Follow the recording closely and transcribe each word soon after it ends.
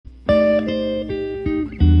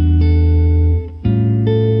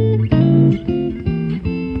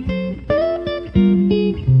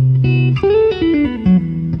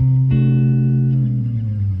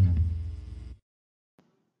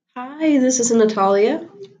this is Natalia.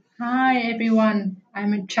 Hi everyone,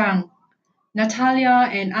 I'm Chang. Natalia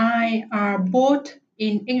and I are both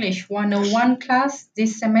in English 101 class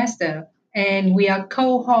this semester, and we are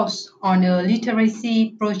co-hosts on a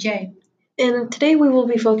literacy project. And today we will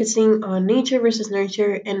be focusing on nature versus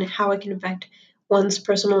nurture and how it can affect one's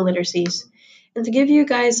personal literacies. And to give you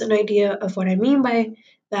guys an idea of what I mean by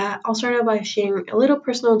that, I'll start out by sharing a little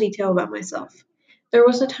personal detail about myself. There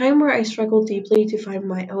was a time where I struggled deeply to find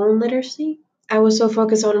my own literacy. I was so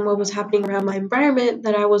focused on what was happening around my environment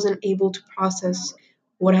that I wasn't able to process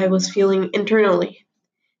what I was feeling internally.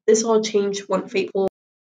 This all changed one fateful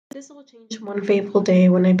This all changed one fateful day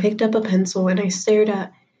when I picked up a pencil and I stared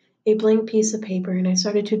at a blank piece of paper and I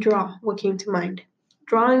started to draw what came to mind.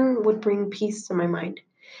 Drawing would bring peace to my mind.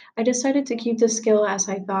 I decided to keep this skill as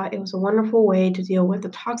I thought it was a wonderful way to deal with the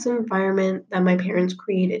toxic environment that my parents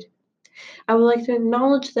created. I would like to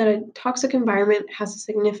acknowledge that a toxic environment has a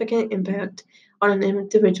significant impact on an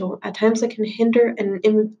individual. At times, it can hinder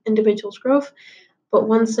an individual's growth, but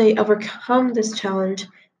once they overcome this challenge,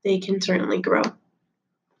 they can certainly grow.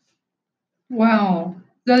 Well,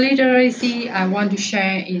 the literacy I want to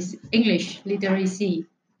share is English literacy.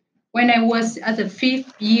 When I was at the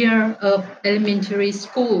fifth year of elementary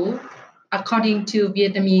school, according to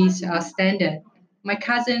Vietnamese standard, my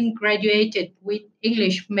cousin graduated with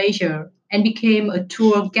English major and became a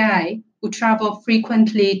tour guide who traveled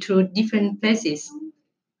frequently to different places.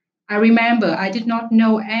 I remember I did not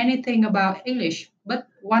know anything about English, but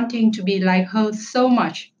wanting to be like her so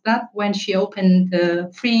much that when she opened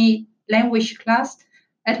the free language class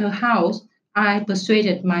at her house, I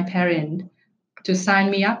persuaded my parents to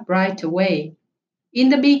sign me up right away. In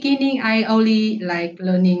the beginning, I only like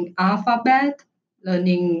learning alphabet,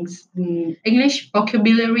 learning English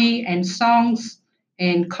vocabulary and songs,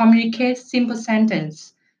 and communicate simple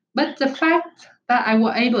sentence. But the fact that I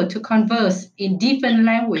was able to converse in different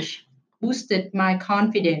language boosted my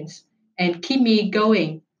confidence and keep me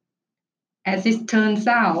going. As it turns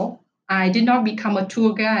out, I did not become a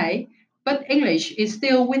tour guide, but English is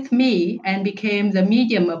still with me and became the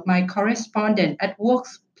medium of my correspondence at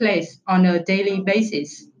workplace on a daily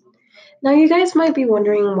basis. Now, you guys might be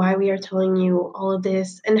wondering why we are telling you all of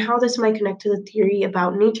this and how this might connect to the theory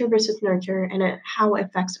about nature versus nurture and how it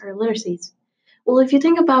affects our literacies. Well, if you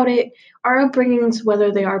think about it, our upbringings,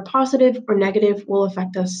 whether they are positive or negative, will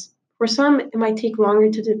affect us. For some, it might take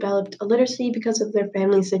longer to develop a literacy because of their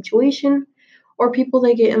family situation or people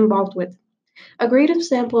they get involved with. A great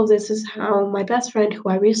example of this is how my best friend, who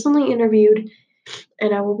I recently interviewed,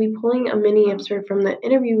 and I will be pulling a mini excerpt from the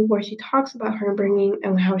interview where she talks about her upbringing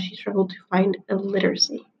and how she struggled to find a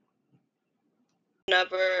literacy.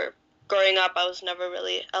 Never, growing up, I was never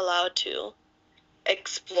really allowed to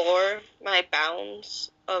explore my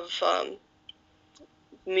bounds of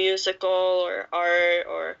musical or art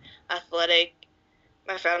or athletic.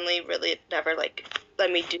 My family really never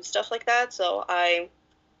let me do stuff like that. So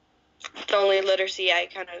the only literacy I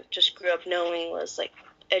kind of just grew up knowing was like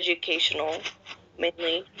educational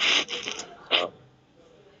mainly. So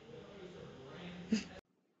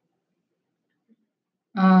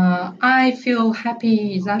I feel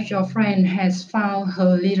happy that your friend has found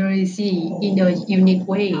her literacy in a unique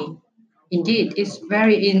way. Indeed, it's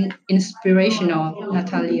very inspirational,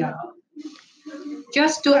 Natalia.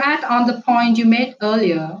 Just to add on the point you made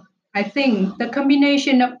earlier, I think the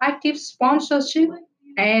combination of active sponsorship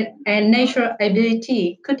and natural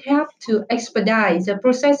ability could help to expedite the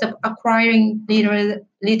process of acquiring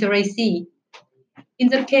literacy. In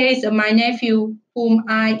the case of my nephew, whom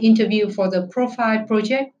I interviewed for the profile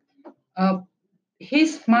project, uh,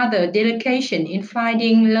 his mother dedication in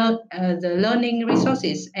finding the learning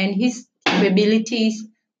resources and his capabilities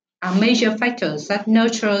are major factors that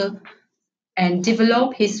nurture and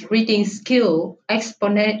develop his reading skill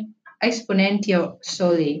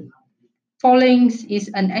exponentially. Following is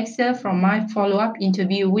an excerpt from my follow-up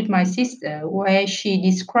interview with my sister where she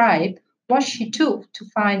described what she took to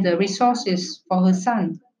find the resources for her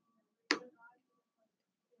son.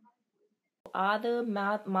 Other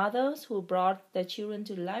mothers who brought their children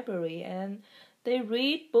to the library and they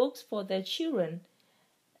read books for their children.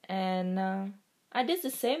 And I did the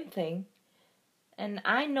same thing. And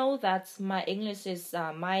I know that my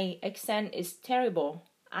accent is terrible.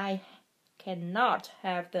 I cannot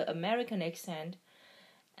have the American accent.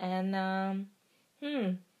 And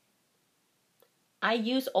I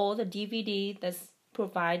use all the DVD that's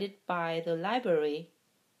provided by the library.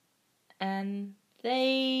 And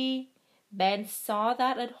they Ben saw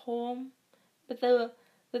that at home. But the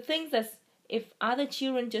thing that if other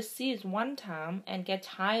children just see it one time and get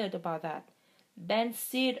tired about that, then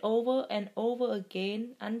see it over and over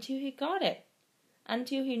again until he got it,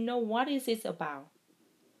 until he know what is it about.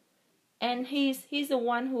 And he's the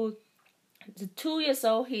one who, 2 years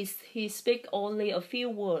old, he speak only a few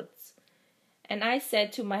words. And I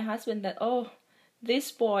said to my husband that, oh,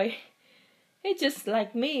 this boy, he just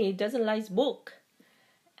like me, doesn't like book.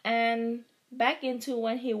 And back into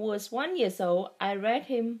when he was 1 year old, I read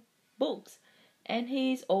him books, and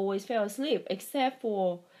he's always fell asleep, except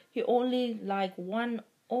for he only like one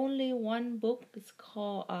book. It's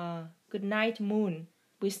called Good Night Moon.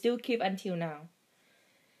 We still keep until now.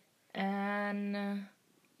 And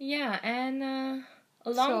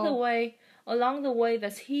along the way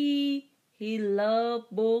that he loved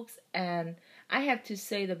books. And I have to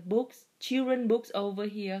say the books, children books over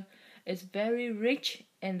here, is very rich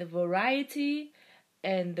in the variety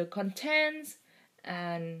and the contents.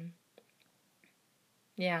 And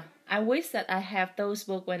yeah, I wish that I have those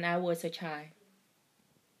books when I was a child.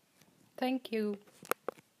 Thank you.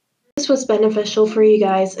 This was beneficial for you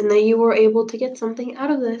guys and that you were able to get something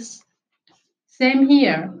out of this. Same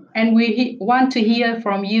here, and we want to hear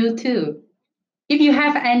from you too. If you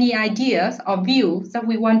have any ideas or views that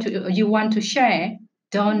you want to share,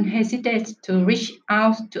 don't hesitate to reach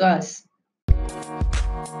out to us.